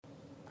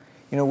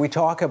You know, we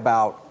talk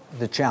about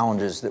the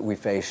challenges that we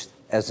face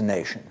as a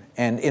nation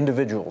and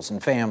individuals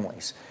and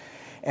families.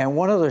 And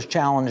one of those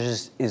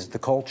challenges is the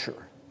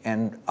culture.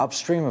 And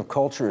upstream of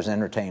culture is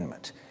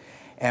entertainment.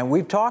 And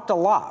we've talked a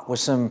lot with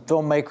some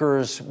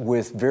filmmakers,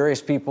 with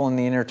various people in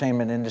the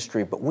entertainment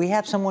industry, but we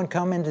had someone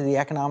come into the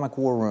Economic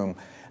War Room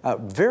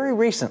very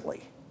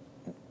recently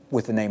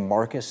with the name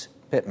Marcus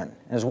Pittman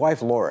and his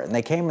wife Laura. And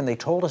they came and they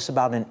told us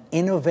about an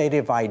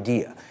innovative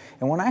idea.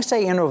 And when I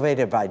say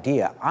innovative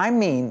idea, I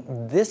mean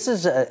this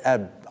is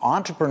an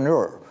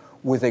entrepreneur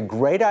with a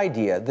great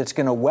idea that's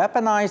going to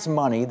weaponize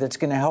money that's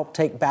going to help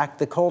take back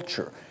the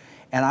culture.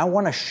 And I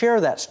want to share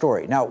that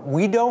story. Now,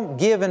 we don't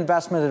give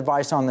investment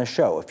advice on this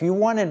show. If you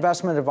want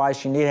investment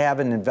advice, you need to have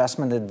an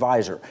investment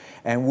advisor.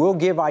 And we'll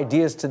give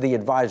ideas to the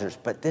advisors.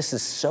 But this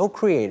is so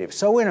creative,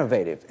 so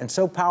innovative, and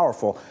so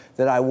powerful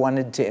that I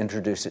wanted to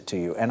introduce it to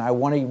you. And I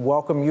want to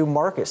welcome you,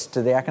 Marcus,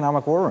 to the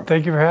Economic War Room.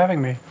 Thank you for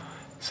having me.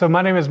 So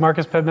my name is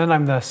Marcus Pittman.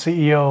 I'm the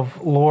CEO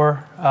of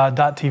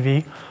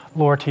Lore.tv,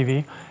 Lore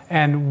TV.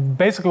 And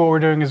basically what we're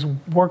doing is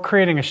we're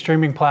creating a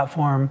streaming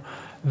platform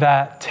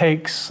that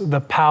takes the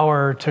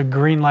power to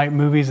greenlight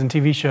movies and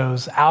TV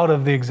shows out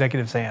of the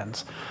executive's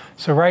hands.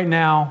 So right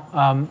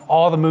now,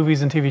 all the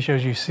movies and TV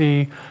shows you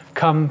see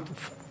come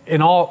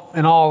in all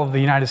of the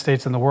United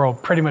States and the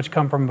world pretty much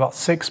come from about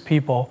 6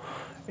 people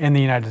in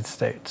the United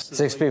States.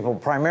 6 people,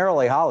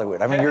 primarily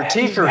Hollywood. I mean, your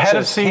t-shirt head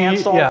says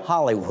cancel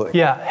Hollywood.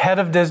 Yeah, head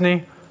of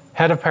Disney,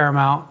 head of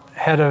Paramount,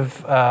 head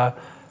of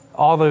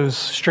all those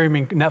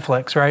streaming,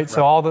 Netflix, right?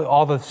 So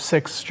all the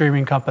 6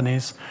 streaming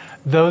companies,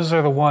 those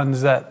are the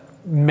ones that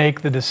make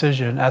the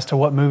decision as to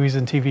what movies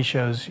and TV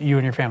shows you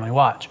and your family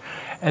watch.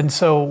 And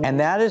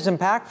that is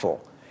impactful.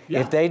 Yeah.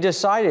 If they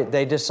decide it,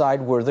 they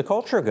decide where the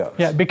culture goes.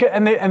 Yeah,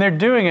 and they're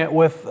doing it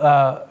with,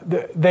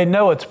 they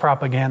know it's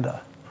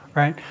propaganda,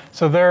 right?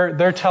 So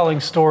they're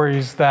telling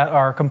stories that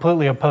are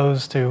completely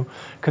opposed to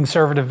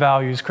conservative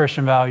values,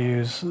 Christian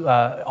values,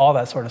 all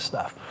that sort of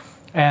stuff.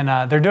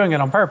 And they're doing it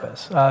on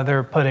purpose.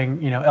 They're putting,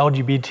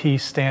 LGBT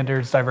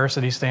standards,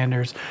 diversity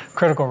standards,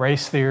 critical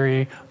race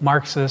theory,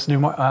 Marxist,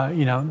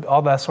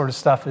 all that sort of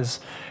stuff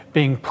is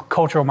being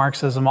cultural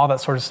Marxism. All that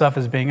sort of stuff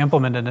is being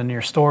implemented in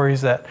your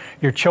stories that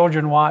your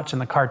children watch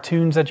and the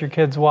cartoons that your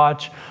kids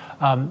watch,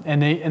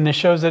 and the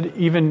shows that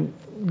even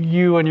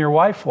you and your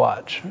wife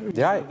watch.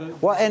 Yeah.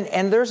 Well,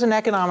 and there's an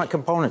economic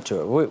component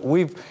to it.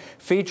 We've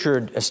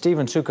featured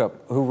Stephen Sukup,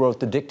 who wrote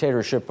The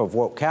Dictatorship of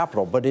Woke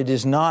Capital, but it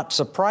is not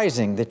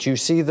surprising that you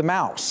see the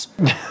mouse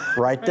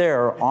right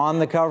there on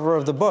the cover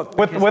of the book.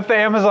 With the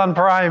Amazon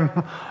Prime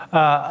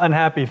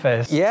unhappy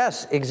face.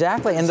 Yes,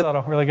 exactly. And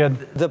subtle, really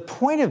good. The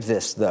point of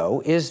this,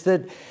 though, is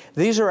that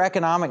these are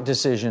economic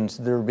decisions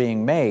that are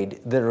being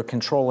made that are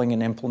controlling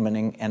and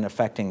implementing and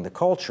affecting the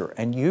culture.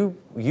 And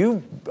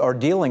you are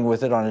dealing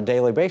with it on a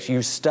daily basis.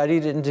 You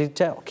studied it in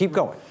detail. Keep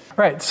going.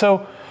 Right.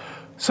 So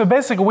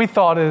basically we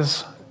thought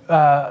is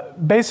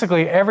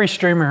basically every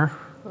streamer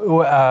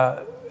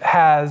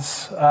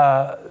has,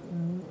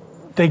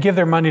 they give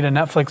their money to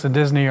Netflix and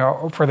Disney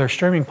or for their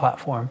streaming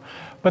platform,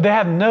 but they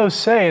have no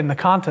say in the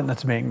content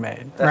that's being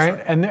made,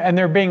 right? And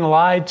they're being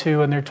lied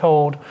to, and they're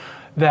told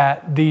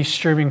that these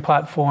streaming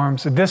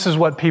platforms, this is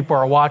what people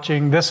are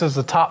watching, this is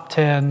the top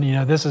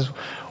 10, this is,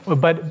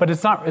 but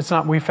it's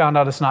not, we found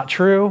out it's not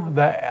true.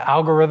 The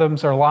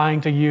algorithms are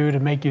lying to you to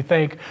make you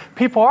think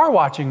people are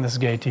watching this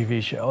gay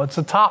TV show. It's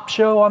a top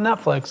show on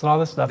Netflix and all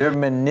this stuff. They're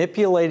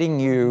manipulating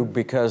you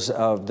because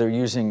they're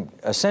using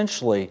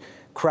essentially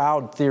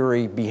crowd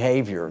theory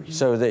behavior,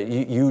 so that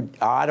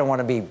I don't want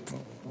to be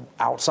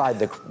outside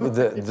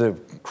the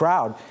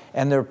crowd,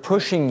 and they're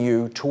pushing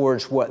you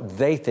towards what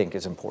they think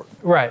is important.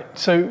 Right.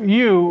 So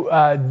you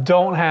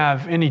don't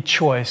have any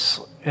choice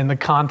in the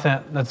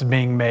content that's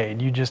being made.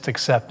 You just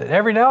accept it.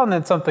 Every now and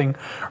then something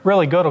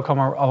really good will come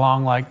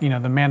along, like The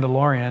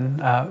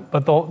Mandalorian,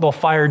 but they'll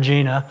fire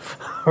Gina,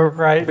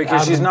 right?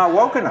 Because she's not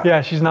woke enough.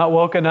 Yeah, she's not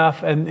woke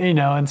enough, and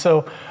and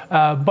so,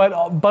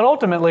 but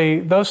ultimately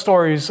those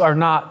stories are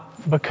not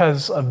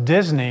because of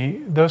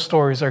Disney. Those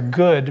stories are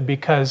good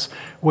because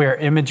we're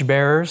image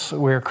bearers.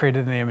 We're created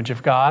in the image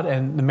of God,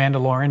 and The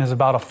Mandalorian is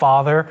about a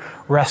father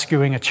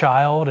rescuing a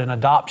child and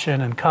adoption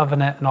and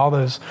covenant and all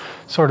those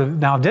sort of.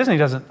 Now, Disney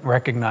doesn't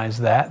recognize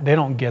that. They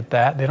don't get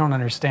that. They don't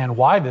understand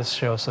why this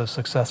show is so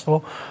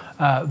successful.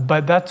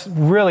 But that's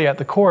really at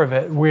the core of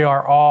it. We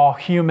are all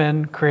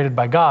human, created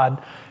by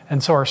God,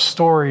 and so our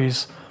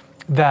stories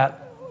that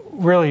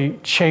really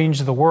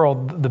change the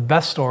world, the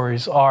best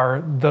stories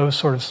are those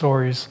sort of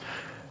stories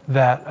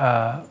that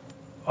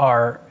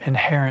are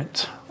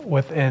inherent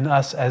within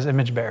us as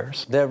image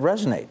bearers. That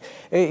resonate.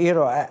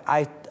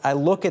 I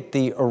look at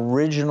the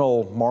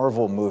original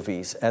Marvel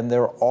movies, and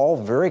they're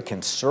all very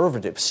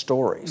conservative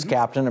stories. Mm-hmm.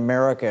 Captain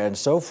America and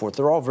so forth.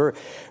 They're all very,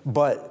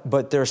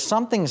 but there's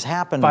something's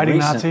happened fighting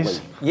recently.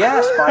 Nazis.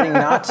 Yes, fighting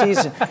Nazis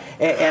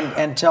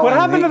and telling what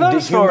happened to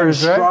those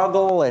stories, human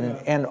struggle,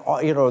 right? and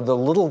the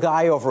little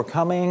guy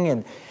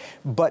overcoming.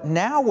 But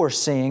now we're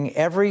seeing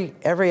every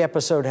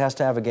episode has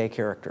to have a gay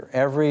character.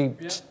 Every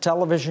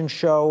television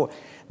show.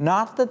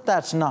 Not that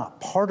that's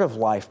not part of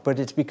life, but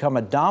it's become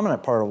a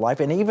dominant part of life.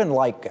 And even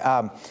like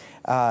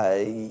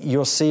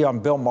you'll see on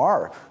Bill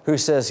Maher, who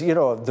says,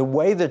 the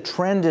way the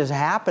trend is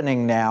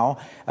happening now,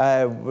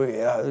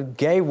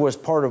 gay was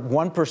part of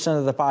 1%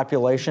 of the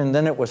population,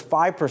 then it was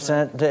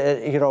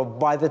 5%.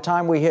 By the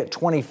time we hit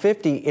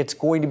 2050, it's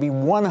going to be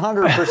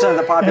 100% of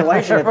the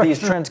population if these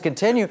trends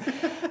continue.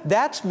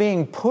 That's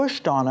being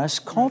pushed on us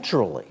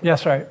culturally.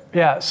 Yes, right.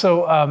 Yeah.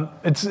 So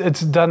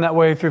it's done that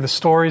way through the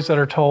stories that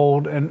are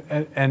told and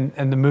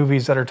the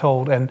movies that are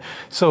told. And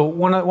so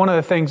one of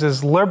the things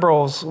is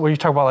liberals, when you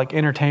talk about like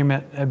entertainment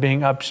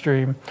being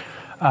upstream,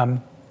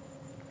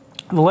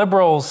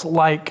 liberals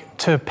like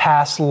to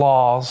pass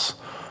laws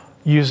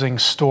using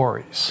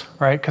stories,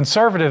 right?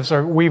 Conservatives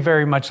we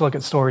very much look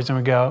at stories and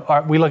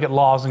we look at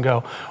laws and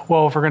go,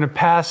 well, if we're going to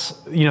pass,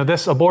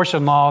 this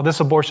abortion law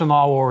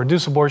will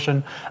reduce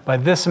abortion by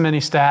this many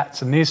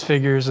stats and these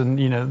figures and,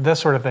 this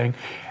sort of thing.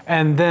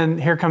 And then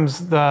here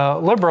comes the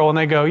liberal and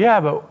they go,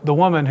 yeah, but the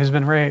woman who's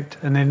been raped,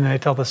 and then they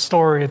tell the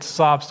story, it's a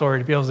sob story,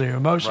 it appeals to you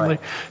emotionally.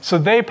 Right. So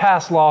they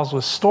pass laws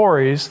with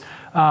stories,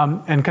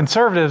 and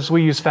conservatives,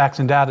 we use facts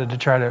and data to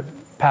try to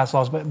pass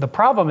laws. But the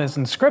problem is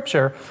in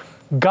Scripture,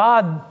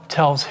 God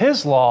tells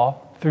his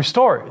law through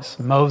stories.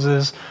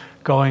 Moses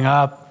going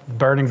up,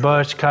 burning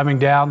bush, coming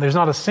down. There's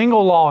not a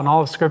single law in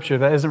all of Scripture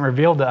that isn't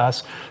revealed to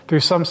us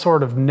through some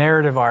sort of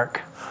narrative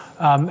arc.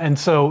 And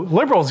so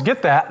liberals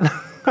get that.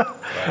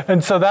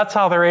 And so that's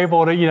how they're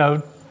able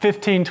to,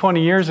 15,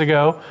 20 years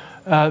ago,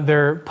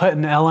 they're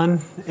putting Ellen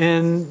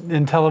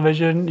in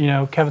television.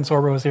 Kevin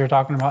Sorbo was here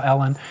talking about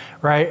Ellen,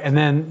 right? And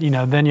then,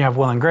 then you have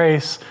Will and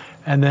Grace.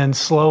 And then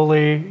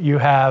slowly you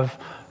have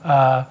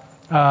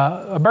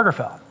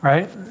Obergefell,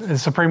 right? The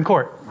Supreme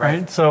Court,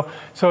 right? So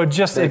it's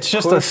just a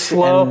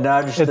slow.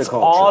 It's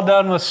all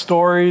done with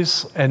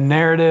stories and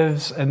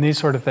narratives and these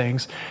sort of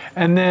things.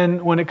 And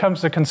then when it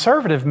comes to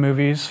conservative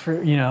movies,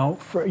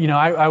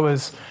 I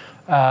was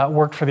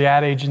worked for the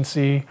ad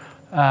agency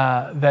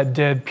that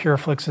did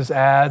PureFlix's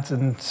ads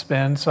and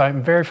spin, so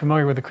I'm very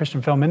familiar with the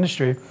Christian film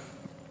industry.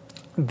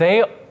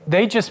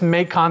 They just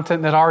make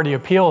content that already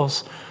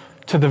appeals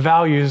to the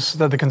values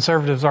that the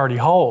conservatives already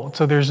hold.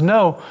 So there's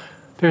no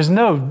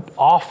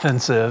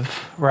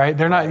offensive, right?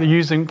 They're not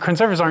using,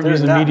 conservatives aren't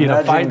using media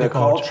to fight the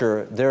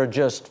culture. They're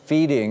just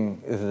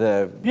feeding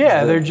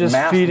they're just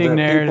feeding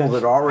narratives. People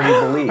that already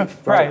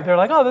believe. Right. They're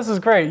like, oh, this is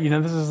great.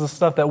 This is the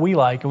stuff that we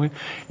like. And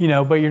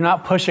but you're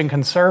not pushing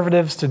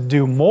conservatives to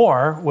do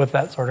more with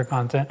that sort of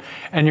content.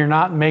 And you're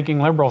not making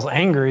liberals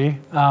angry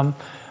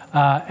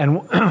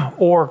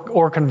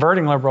or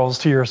converting liberals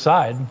to your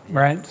side,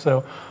 right?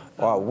 So,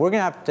 well, we're going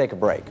to have to take a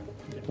break.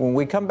 When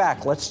we come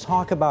back, let's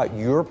talk about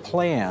your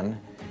plan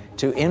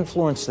to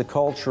influence the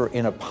culture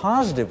in a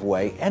positive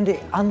way and to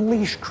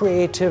unleash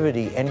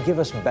creativity and give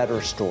us better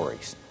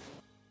stories.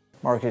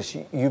 Marcus,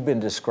 you've been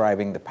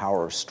describing the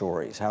power of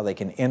stories, how they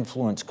can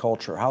influence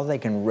culture, how they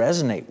can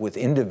resonate with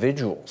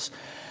individuals.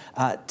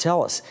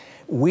 Tell us,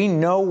 we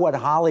know what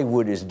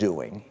Hollywood is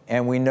doing,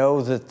 and we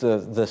know that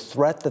the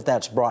threat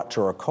that's brought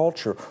to our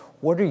culture.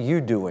 What are you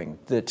doing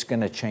that's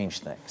going to change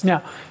things?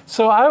 Yeah,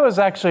 so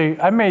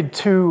I made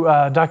 2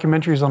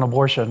 documentaries on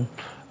abortion.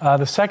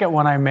 The second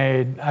one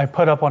I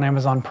put up on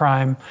Amazon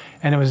Prime,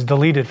 and it was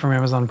deleted from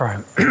Amazon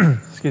Prime.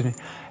 Excuse me.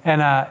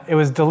 And it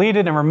was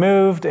deleted and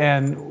removed,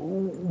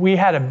 and we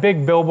had a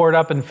big billboard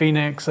up in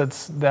Phoenix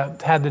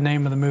that had the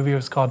name of the movie. It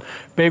was called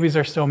Babies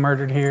Are Still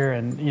Murdered Here,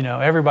 and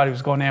everybody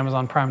was going to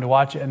Amazon Prime to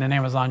watch it, and then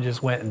Amazon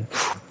just went and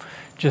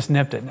just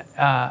nipped it.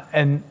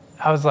 And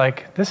I was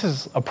like, this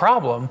is a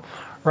problem,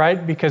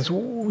 right? Because,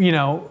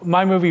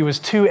 my movie was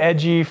too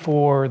edgy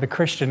for the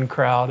Christian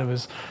crowd. It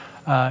was,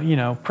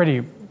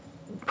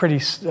 pretty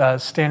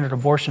standard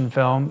abortion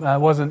film. It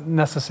wasn't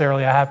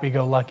necessarily a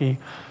happy-go-lucky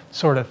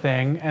sort of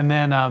thing. And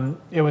then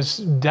it was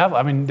it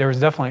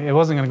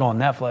wasn't going to go on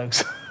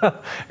Netflix,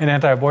 an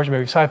anti-abortion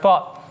movie. So I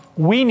thought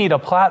we need a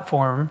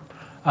platform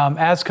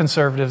as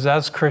conservatives,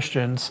 as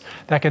Christians,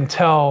 that can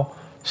tell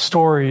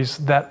stories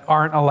that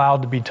aren't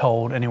allowed to be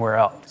told anywhere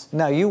else.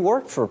 Now, you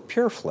work for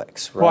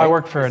PureFlix, right? Well, I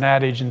worked for an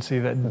ad agency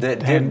that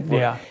did.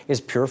 Yeah.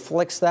 Is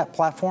PureFlix that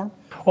platform?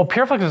 Well,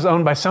 PureFlix is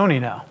owned by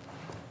Sony now,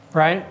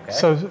 right? Okay.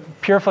 So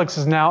PureFlix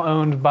is now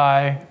owned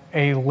by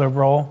a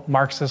liberal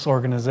Marxist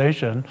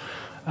organization.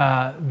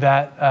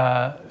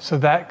 So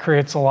that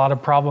creates a lot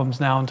of problems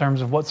now in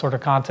terms of what sort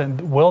of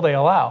content will they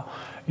allow?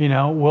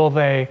 Will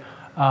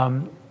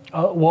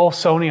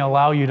Sony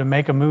allow you to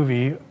make a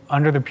movie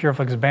under the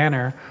PureFlix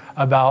banner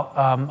about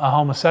a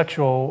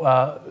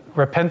homosexual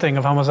repenting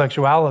of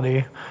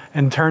homosexuality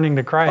and turning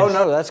to Christ? Oh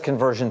no, that's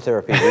conversion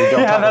therapy. We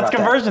don't yeah, that's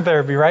conversion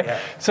therapy, right? Yeah.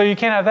 So you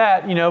can't have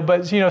that,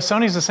 But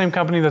Sony's the same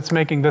company that's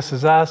making This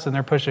Is Us, and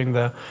they're pushing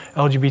the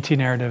LGBT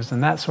narratives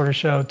and that sort of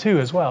show too,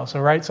 as well.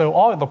 So so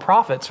all of the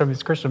profits from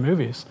these Christian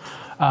movies,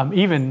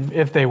 even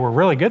if they were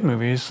really good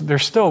movies, they're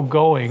still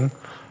going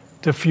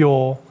to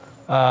fuel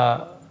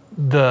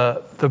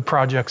the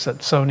projects that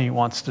Sony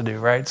wants to do,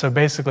 right? So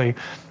basically,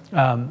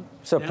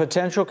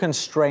 potential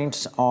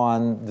constraints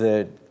on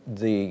the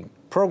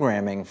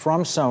programming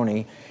from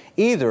Sony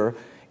either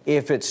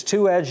If it's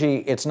too edgy,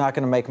 it's not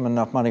going to make them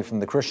enough money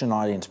from the Christian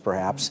audience,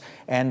 perhaps.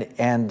 And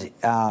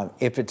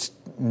if it's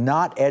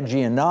not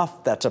edgy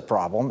enough, that's a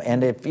problem.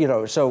 And if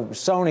so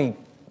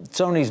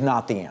Sony's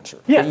not the answer.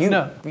 Yeah,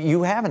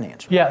 you have an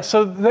answer. Yeah.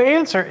 So the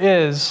answer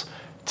is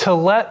to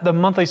let the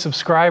monthly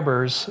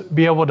subscribers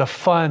be able to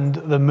fund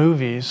the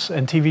movies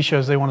and TV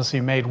shows they want to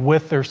see made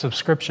with their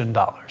subscription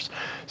dollars.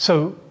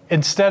 So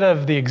instead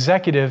of the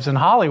executives in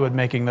Hollywood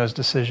making those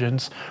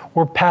decisions,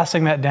 we're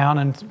passing that down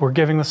and we're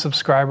giving the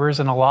subscribers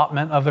an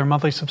allotment of their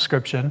monthly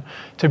subscription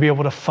to be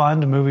able to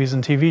fund movies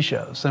and TV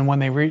shows. And when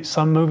they reach,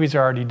 some movies are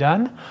already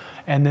done,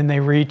 and then they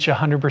reach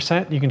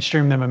 100%, you can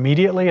stream them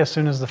immediately as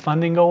soon as the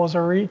funding goals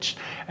are reached.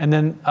 And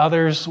then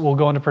others will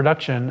go into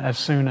production as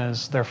soon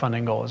as their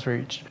funding goal is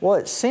reached. Well,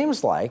 it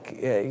seems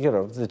like,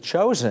 The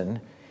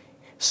Chosen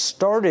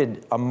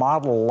started a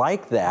model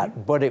like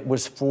that, but it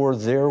was for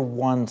their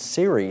one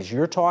series.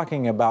 You're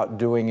talking about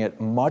doing it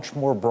much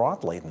more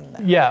broadly than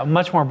that. Yeah,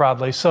 much more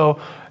broadly. So,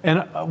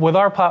 with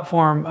our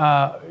platform,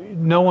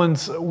 no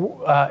one's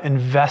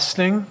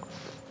investing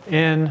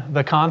in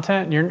the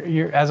content.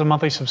 You're as a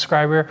monthly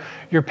subscriber,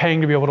 you're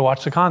paying to be able to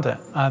watch the content.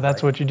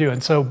 That's what you do.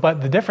 And so,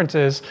 but the difference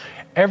is,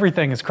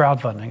 everything is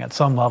crowdfunding at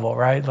some level,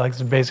 right? Like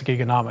it's basic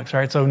economics,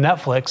 right? So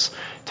Netflix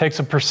takes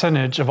a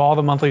percentage of all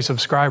the monthly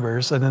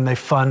subscribers, and then they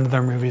fund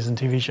their movies and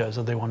TV shows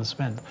that they want to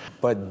spend.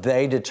 But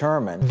they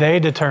determine. They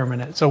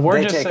determine it. So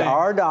we're just saying. They take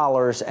our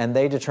dollars and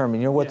they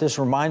determine. You know what this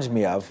reminds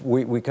me of?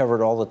 We cover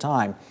it all the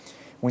time.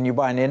 When you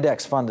buy an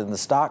index fund in the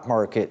stock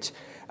market,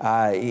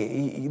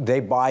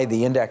 they buy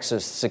the index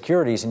of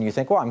securities, and you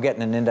think, well, I'm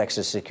getting an index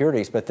of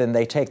securities, but then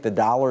they take the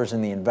dollars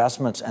and the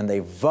investments and they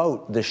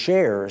vote the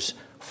shares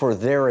for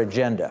their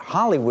agenda.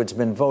 Hollywood's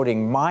been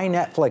voting my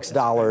Netflix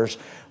dollars,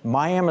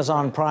 my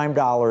Amazon Prime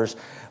dollars,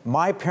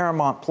 my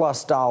Paramount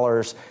Plus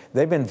dollars.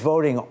 They've been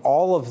voting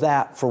all of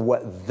that for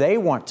what they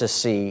want to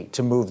see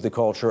to move the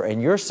culture,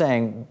 and you're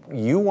saying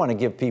you want to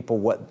give people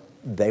what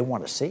they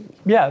want to see.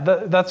 Yeah,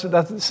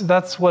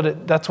 that's what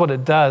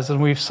it does,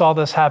 and we saw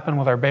this happen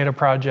with our beta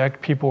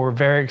project. People were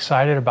very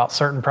excited about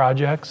certain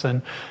projects,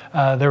 and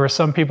there were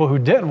some people who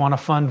didn't want to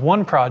fund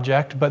one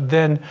project, but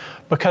then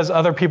because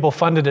other people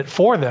funded it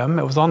for them,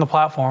 it was on the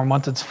platform.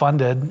 Once it's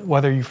funded,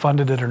 whether you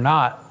funded it or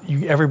not,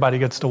 everybody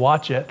gets to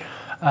watch it.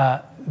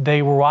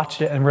 They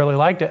watched it and really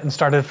liked it and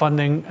started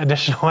funding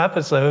additional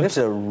episodes. It's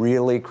a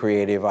really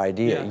creative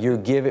idea. Yeah.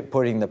 You're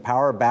putting the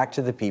power back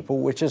to the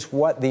people, which is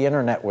what the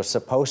internet was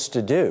supposed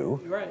to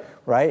do.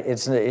 Right?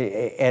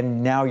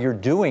 And now you're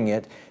doing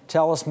it.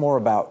 Tell us more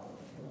about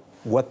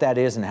what that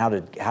is and how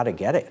to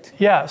get it.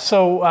 Yeah.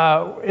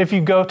 So if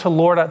you go to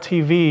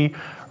Loor.tv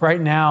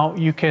right now,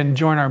 you can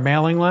join our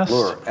mailing list.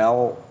 Loor,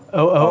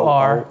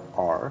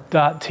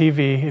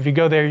 Loor.tv. If you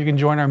go there, you can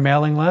join our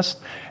mailing list.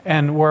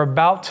 And we're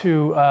about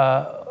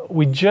to,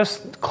 we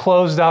just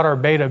closed out our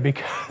beta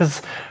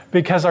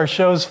because our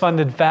show's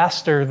funded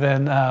faster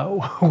than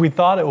we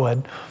thought it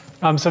would.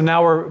 So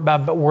now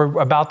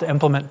we're about to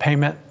implement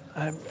payment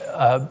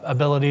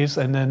abilities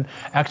and then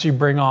actually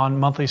bring on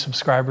monthly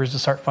subscribers to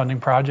start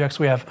funding projects.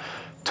 We have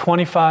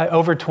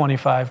over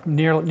 25,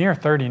 near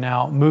 30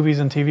 now, movies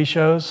and TV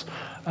shows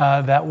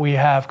that we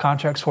have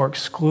contracts for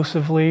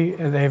exclusively.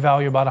 They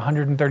value about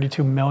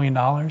 $132 million.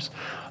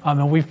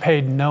 And we've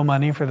paid no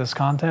money for this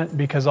content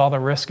because all the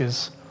risk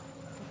is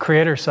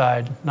creator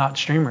side, not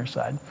streamer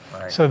side.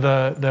 Right. So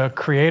the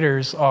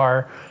creators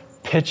are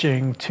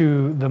pitching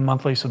to the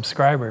monthly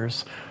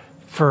subscribers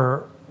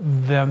for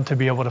them to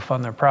be able to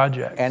fund their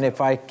projects. And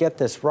if I get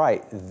this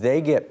right, they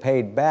get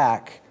paid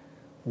back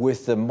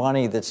with the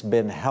money that's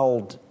been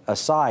held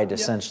aside,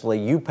 essentially.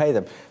 You pay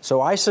them.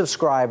 So I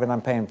subscribe and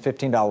I'm paying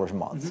 $15 a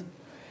month. Mm-hmm.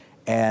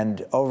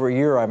 And over a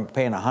year, I'm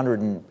paying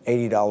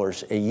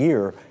 $180 a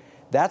year.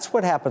 That's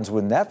what happens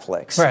with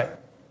Netflix. Right.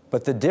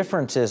 But the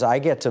difference is I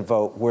get to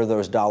vote where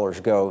those dollars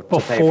go to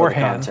pay for the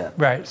content.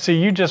 Right. So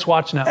you just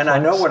watch Netflix. And I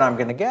know what I'm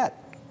going to get.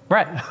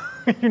 Right.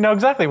 You know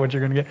exactly what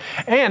you're going to get.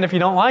 And if you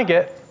don't like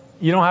it,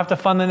 you don't have to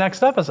fund the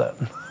next episode.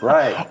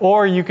 Right.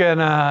 Or you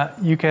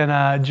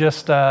can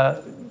just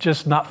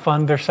not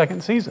fund their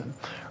second season.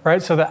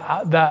 Right. So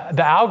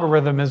the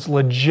algorithm is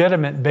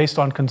legitimate based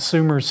on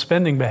consumer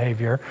spending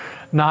behavior,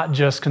 not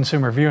just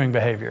consumer viewing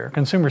behavior.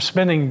 Consumer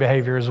spending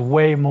behavior is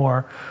way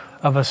more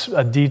of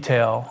a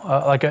detail,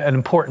 like an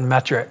important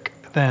metric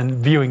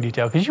than viewing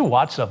detail, because you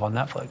watch stuff on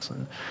Netflix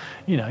and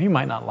you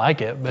might not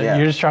like it, but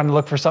you're just trying to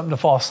look for something to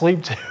fall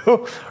asleep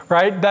to,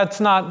 right? That's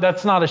not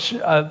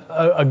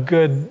a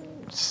good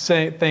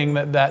thing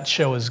that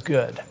show is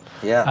good.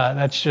 Yeah.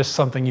 That's just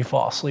something you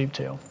fall asleep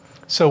to.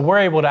 So we're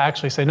able to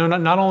actually say, no,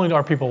 not only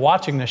are people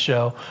watching the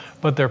show,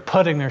 but they're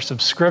putting their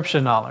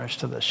subscription dollars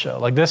to this show.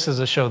 Like, this is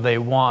a show they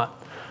want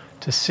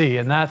to see,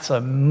 and that's a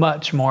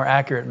much more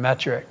accurate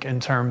metric in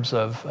terms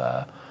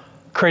of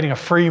creating a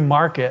free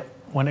market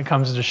when it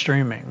comes to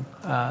streaming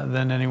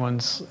than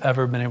anyone's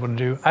ever been able to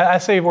do. I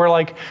say we're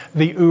like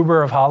the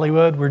Uber of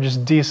Hollywood. We're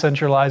just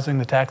decentralizing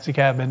the taxi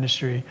cab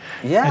industry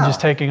and just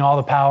taking all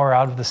the power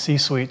out of the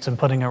C-suites and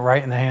putting it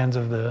right in the hands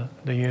of the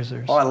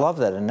users. Oh, I love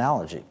that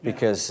analogy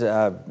because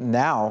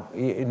now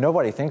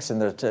nobody thinks in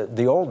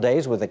the old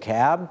days with the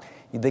cab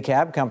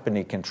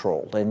company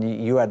controlled,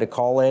 and you had to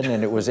call in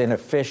and it was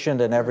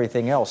inefficient and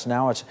everything else.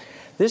 Now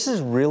this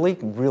is really,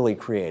 really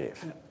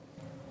creative.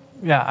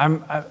 Yeah,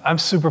 I'm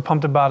super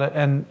pumped about it,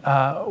 and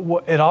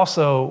it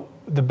also,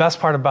 the best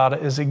part about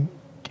it is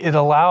it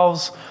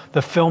allows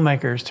the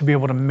filmmakers to be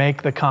able to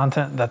make the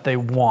content that they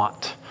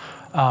want,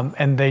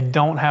 and they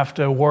don't have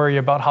to worry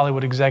about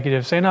Hollywood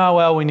executives saying, "Oh,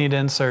 well, we need to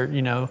insert,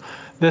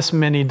 this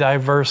many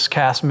diverse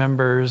cast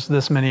members,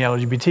 this many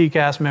LGBT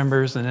cast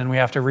members, and then we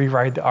have to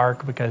rewrite the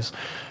arc because,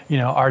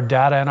 our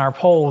data and our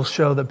polls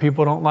show that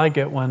people don't like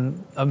it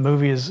when a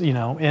movie is,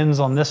 ends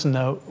on this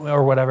note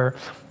or whatever."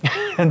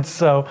 And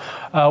so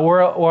we'll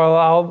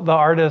allow the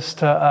artists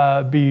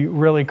to be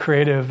really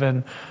creative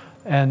and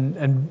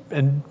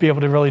be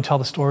able to really tell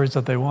the stories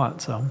that they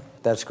want. So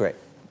that's great.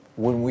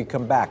 When we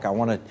come back, I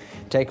want to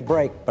take a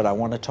break, but I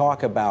want to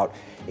talk about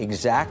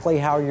exactly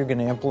how you're going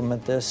to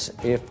implement this,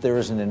 if there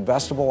is an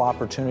investable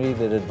opportunity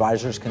that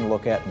advisors can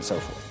look at, and so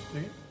forth.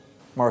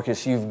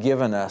 Marcus, you've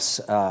given us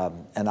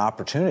an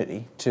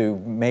opportunity to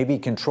maybe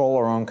control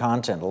our own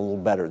content a little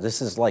better.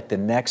 This is like the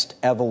next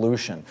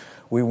evolution.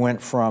 We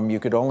went from you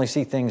could only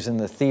see things in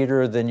the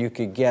theater, then you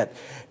could get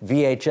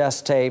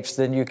VHS tapes,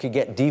 then you could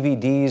get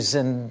DVDs,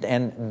 and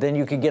then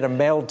you could get them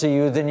mailed to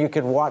you, then you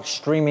could watch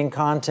streaming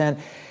content.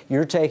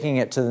 You're taking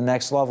it to the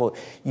next level.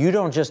 You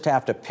don't just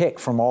have to pick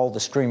from all the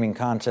streaming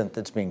content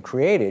that's being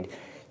created.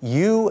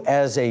 You,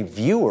 as a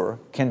viewer,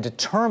 can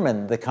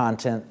determine the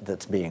content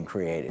that's being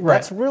created. Right.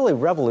 That's really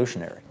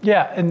revolutionary.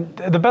 Yeah, and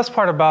the best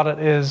part about it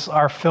is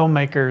our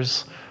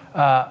filmmakers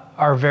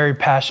are very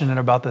passionate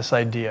about this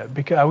idea.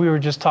 Because we were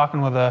just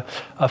talking with a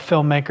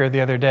filmmaker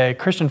the other day, a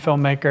Christian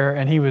filmmaker,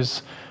 and he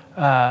was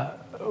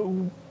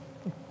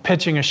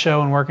pitching a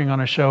show and working on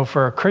a show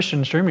for a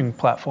Christian streaming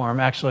platform,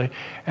 actually.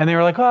 And they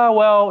were like, "Oh,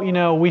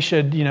 well, we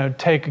should,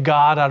 take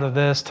God out of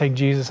this, take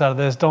Jesus out of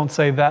this. Don't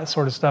say that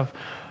sort of stuff,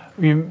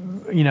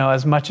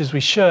 as much as we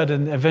should."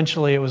 And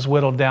eventually it was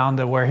whittled down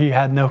to where he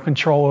had no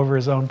control over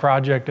his own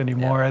project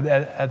anymore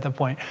at the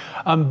point.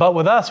 But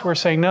with us, we're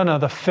saying, no,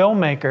 the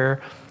filmmaker,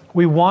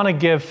 we want to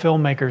give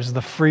filmmakers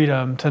the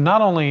freedom to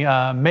not only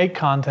make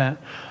content,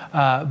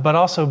 but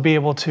also be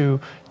able to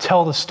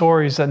tell the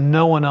stories that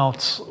no one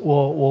else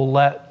will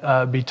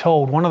let be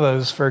told. One of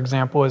those, for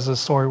example, is a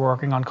story we're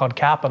working on called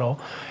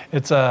Capital.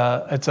 It's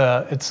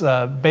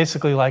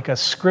basically like a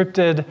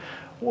scripted,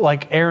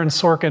 like Aaron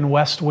Sorkin,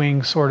 West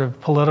Wing sort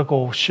of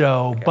political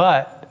show,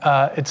 but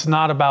it's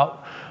not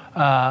about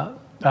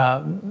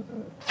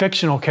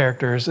fictional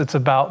characters. It's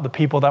about the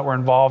people that were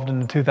involved in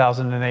the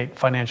 2008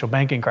 financial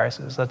banking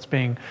crisis. That's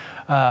being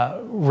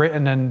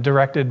written and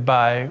directed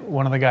by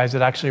one of the guys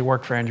that actually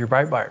worked for Andrew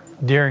Breitbart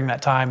during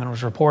that time and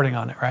was reporting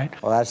on it, right?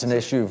 Well, that's an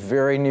issue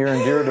very near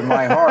and dear to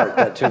my heart,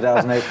 that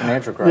 2008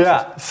 financial crisis.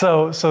 Yeah,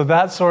 so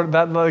that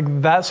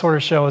sort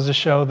of show is a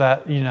show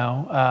that,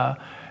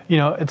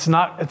 it's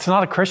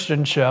not a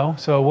Christian show,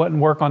 so it wouldn't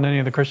work on any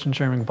of the Christian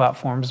streaming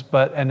platforms,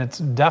 and it's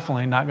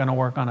definitely not going to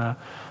work on a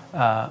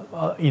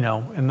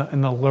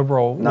in the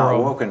liberal world. Not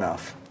woke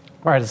enough.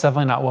 Right, it's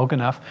definitely not woke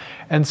enough.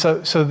 And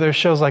so there's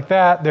shows like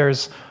that.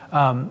 There's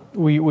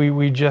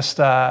we just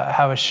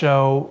have a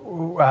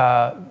show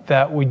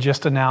that we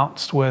just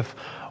announced with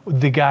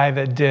the guy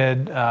that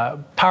did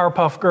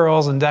Powerpuff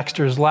Girls and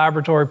Dexter's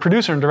Laboratory,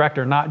 producer and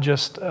director, not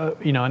just an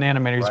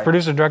animator. He's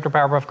producer, director of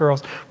Powerpuff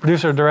Girls,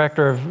 producer,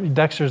 director of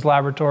Dexter's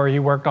Laboratory. He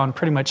worked on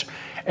pretty much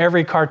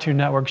every Cartoon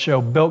Network show,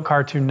 built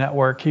Cartoon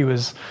Network. He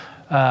was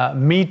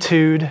Me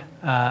Too'd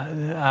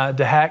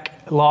to heck,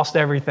 lost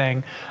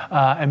everything,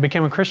 and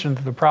became a Christian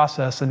through the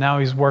process. And now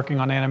he's working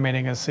on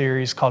animating a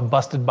series called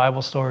Busted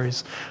Bible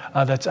Stories.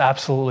 That's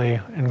absolutely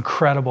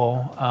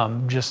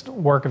incredible, just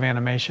work of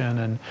animation.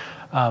 And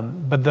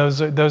but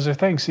those are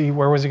things. See,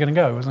 where was he going to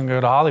go? He wasn't going to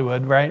go to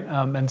Hollywood, right?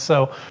 And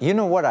so, you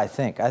know what I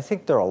think? I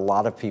think there are a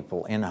lot of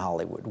people in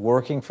Hollywood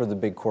working for the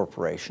big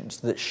corporations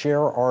that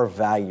share our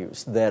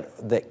values,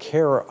 that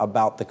care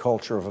about the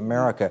culture of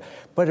America,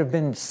 but have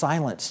been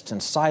silenced and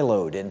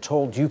siloed and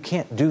told you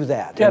can't do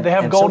that. Yeah, they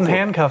have golden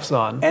handcuffs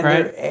on, and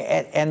right?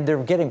 And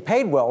they're getting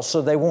paid well,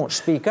 so they won't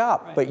speak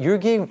up. Right. But you're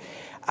giving.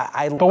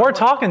 But we're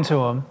talking to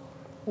them.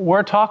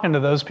 We're talking to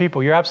those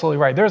people. You're absolutely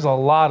right. There's a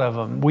lot of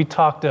them. We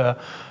talked to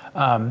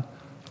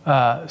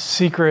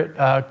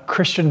secret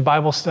Christian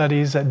Bible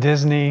studies at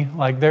Disney.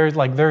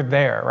 They're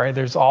there, right?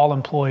 There's all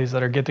employees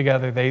that are get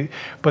together.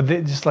 But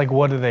just like,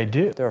 what do they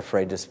do? They're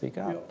afraid to speak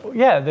out.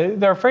 Yeah,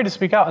 they're afraid to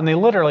speak out, and they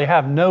literally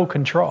have no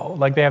control.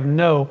 Like they have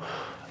no.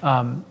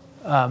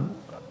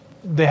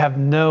 They have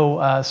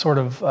no sort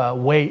of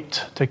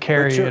weight to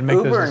carry and make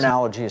those decisions. Uber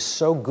analogy is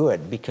so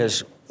good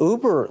because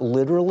Uber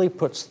literally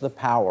puts the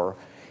power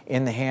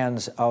in the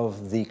hands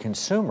of the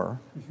consumer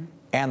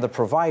and the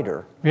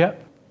provider.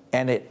 Yep.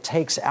 and it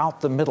takes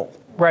out the middle.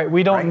 Right.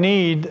 We don't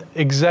need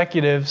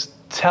executives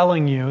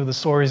telling you the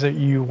stories that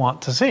you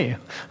want to see.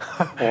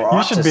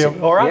 You should be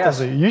to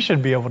see. You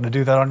should be able to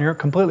do that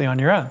completely on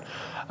your own.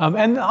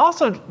 And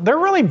also, they're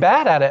really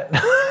bad at it.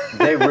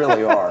 They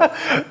really are.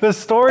 The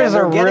stories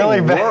are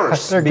really bad.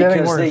 They're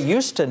getting worse. They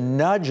used to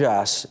nudge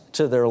us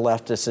to their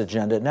leftist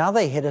agenda. Now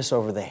they hit us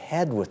over the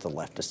head with the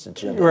leftist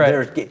agenda.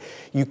 Right.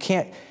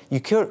 You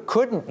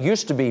couldn't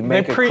used to be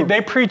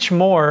they preach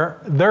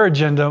their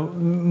agenda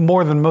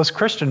more than most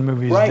Christian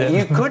movies right. did.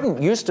 You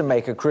couldn't used to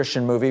make a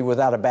Christian movie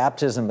without a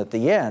baptism at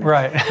the end.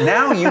 Right.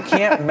 Now you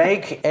can't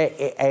make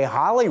a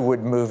Hollywood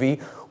movie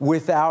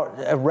without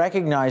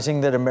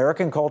recognizing that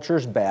American culture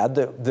is bad,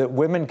 that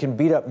women can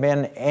beat up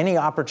men any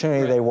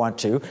opportunity they want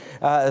to,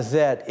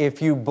 that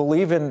if you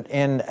believe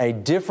in a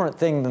different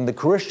thing than the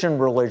Christian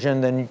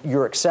religion, then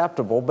you're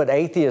acceptable, but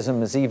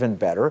atheism is even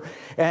better,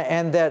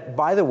 and that,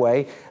 by the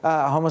way,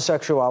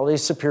 homosexuality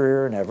is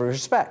superior in every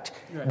respect.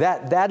 Right.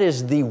 That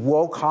is the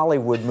woke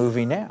Hollywood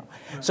movie now.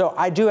 Right. So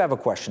I do have a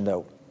question,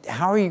 though.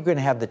 How are you going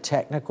to have the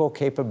technical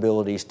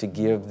capabilities to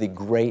give the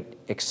great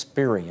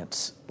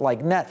experience?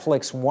 Like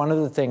Netflix, one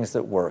of the things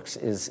that works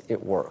is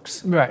it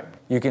works. Right.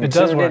 You can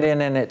tune it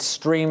in and it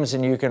streams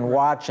and you can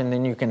watch and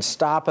then you can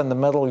stop in the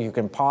middle, you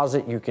can pause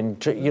it,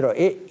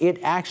 it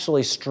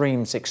actually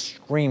streams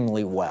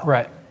extremely well.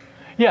 Right.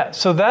 Yeah,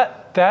 so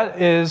that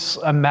is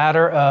a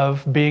matter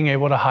of being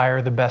able to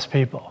hire the best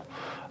people.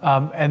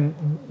 And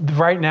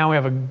right now we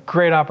have a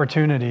great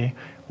opportunity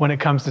when it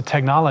comes to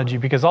technology,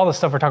 because all the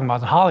stuff we're talking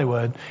about in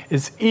Hollywood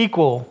is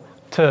equal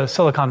to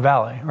Silicon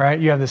Valley, right?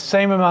 You have the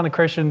same amount of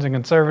Christians and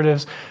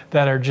conservatives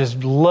that are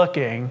just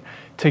looking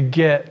to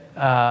get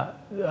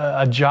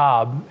a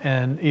job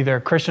in either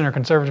a Christian or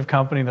conservative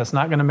company that's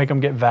not going to make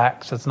them get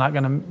vaxxed, that's not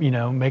going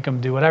to, make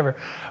them do whatever.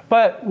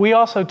 But we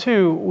also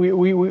too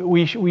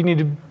we need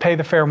to pay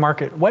the fair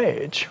market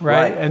wage,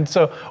 right? And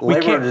so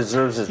labor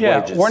deserves its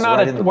wages. We're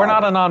not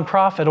a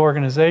nonprofit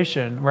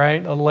organization,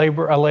 right? A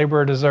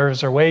laborer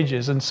deserves their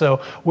wages, and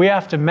so we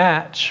have to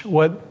match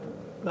what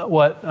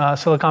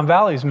Silicon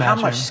Valley's matching.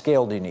 How much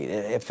scale do you need?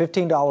 At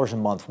 $15 a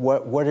month,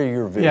 what are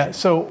your visions? Yeah,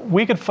 so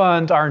we could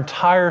fund our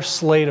entire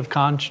slate of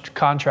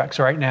contracts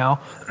right now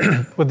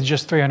with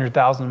just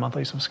 300,000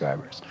 monthly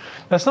subscribers.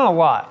 That's not a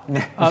lot.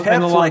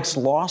 Netflix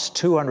lost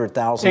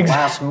 200,000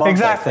 last month,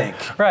 exactly. I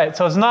think. Right,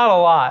 so it's not a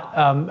lot,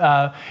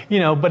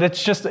 but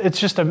it's just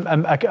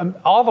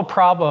all the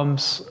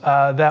problems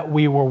that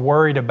we were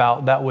worried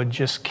about that would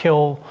just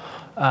kill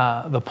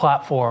the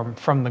platform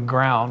from the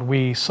ground,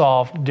 we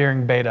solved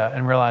during beta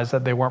and realized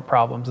that they weren't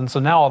problems. And so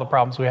now all the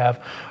problems we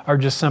have are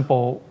just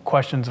simple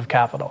questions of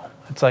capital.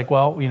 It's like,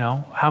 well,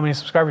 how many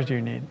subscribers do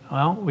you need?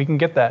 Well, we can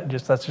get that.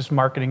 That's just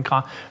marketing,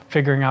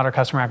 figuring out our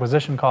customer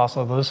acquisition costs,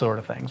 all those sort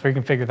of things. We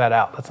can figure that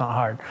out. That's not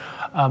hard.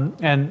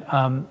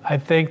 I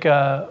think,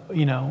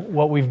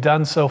 what we've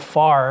done so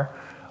far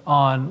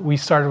we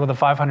started with a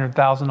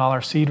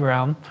 $500,000 seed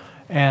round,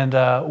 and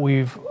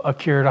we've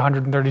accrued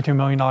 $132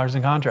 million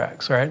in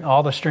contracts, right?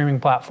 All the streaming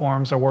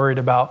platforms are worried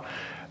about,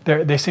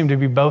 they seem to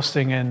be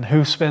boasting in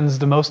who spends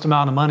the most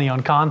amount of money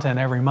on content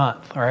every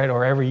month, right,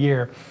 or every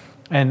year.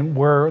 And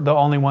we're the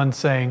only ones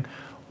saying,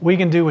 we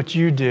can do what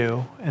you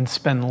do and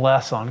spend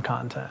less on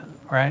content,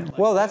 right?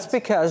 Well, that's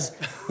because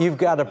you've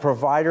got a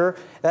provider.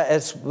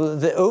 It's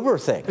the Uber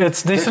thing.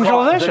 It's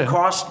decentralization.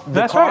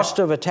 The cost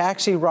of a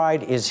taxi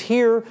ride is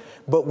here,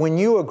 but when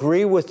you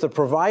agree with the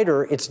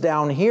provider, it's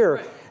down here.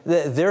 Right.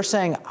 They're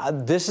saying,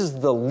 this is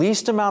the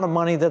least amount of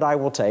money that I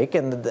will take,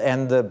 and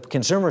the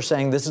consumer's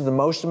saying, this is the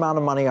most amount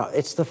of money.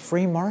 It's the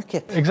free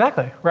market.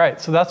 Exactly,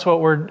 right. So that's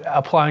what we're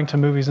applying to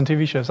movies and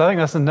TV shows. I think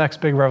that's the next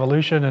big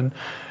revolution, and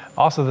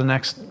also the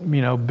next,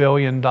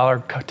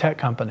 billion-dollar tech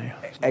company.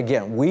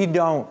 Again,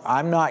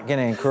 I'm not going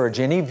to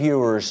encourage any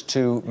viewers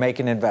to make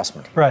an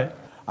investment. Right.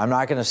 I'm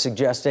not going to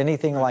suggest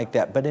anything like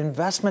that, but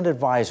investment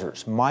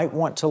advisors might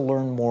want to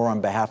learn more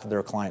on behalf of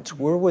their clients.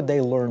 Where would they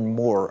learn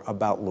more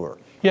about Lure?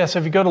 Yeah, so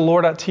if you go to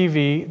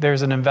lure.tv,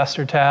 there's an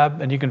investor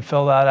tab, and you can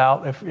fill that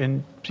out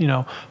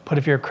put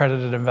if you're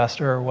accredited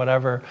investor or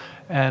whatever,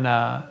 and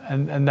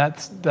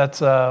that's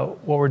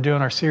what we're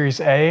doing. Our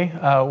Series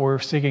A, we're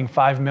seeking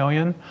 $5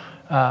 million,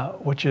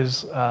 which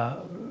is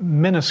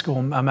minuscule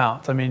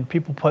amounts. I mean,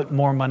 people put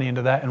more money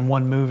into that in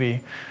one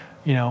movie.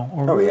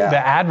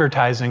 The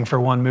advertising for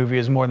one movie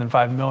is more than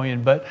 $5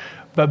 million, but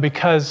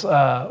because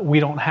we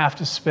don't have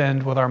to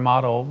spend with our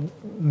model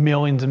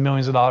millions and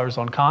millions of dollars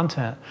on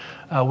content,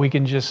 we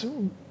can just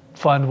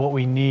fund what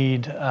we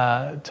need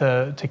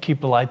to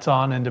keep the lights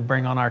on and to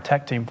bring on our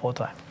tech team full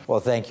time. Well,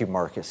 thank you,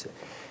 Marcus.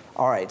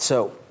 All right,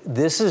 so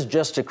this is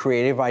just a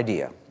creative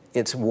idea.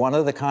 It's one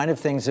of the kind of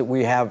things that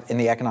we have in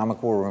the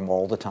Economic War Room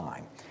all the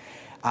time.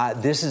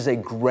 This is a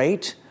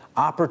great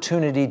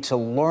opportunity to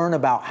learn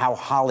about how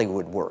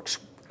Hollywood works.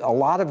 A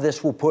lot of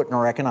this we'll put in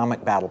our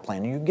economic battle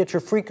plan. You can get your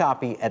free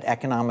copy at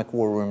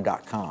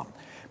economicwarroom.com.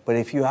 But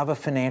if you have a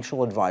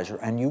financial advisor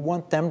and you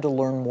want them to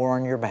learn more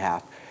on your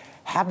behalf,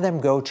 have them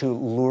go to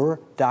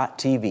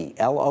lure.tv,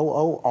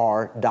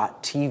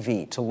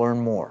 Loor.tv, to learn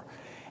more.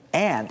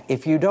 And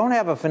if you don't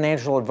have a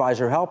financial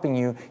advisor helping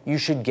you, you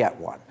should get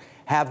one.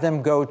 Have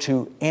them go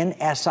to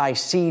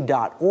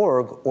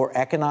nsic.org or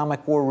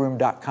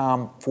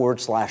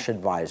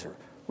economicwarroom.com/advisor.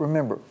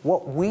 Remember,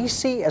 what we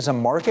see as a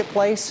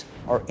marketplace,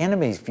 our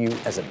enemies view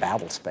as a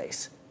battle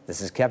space.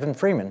 This is Kevin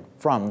Freeman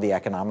from the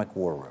Economic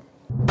War Room.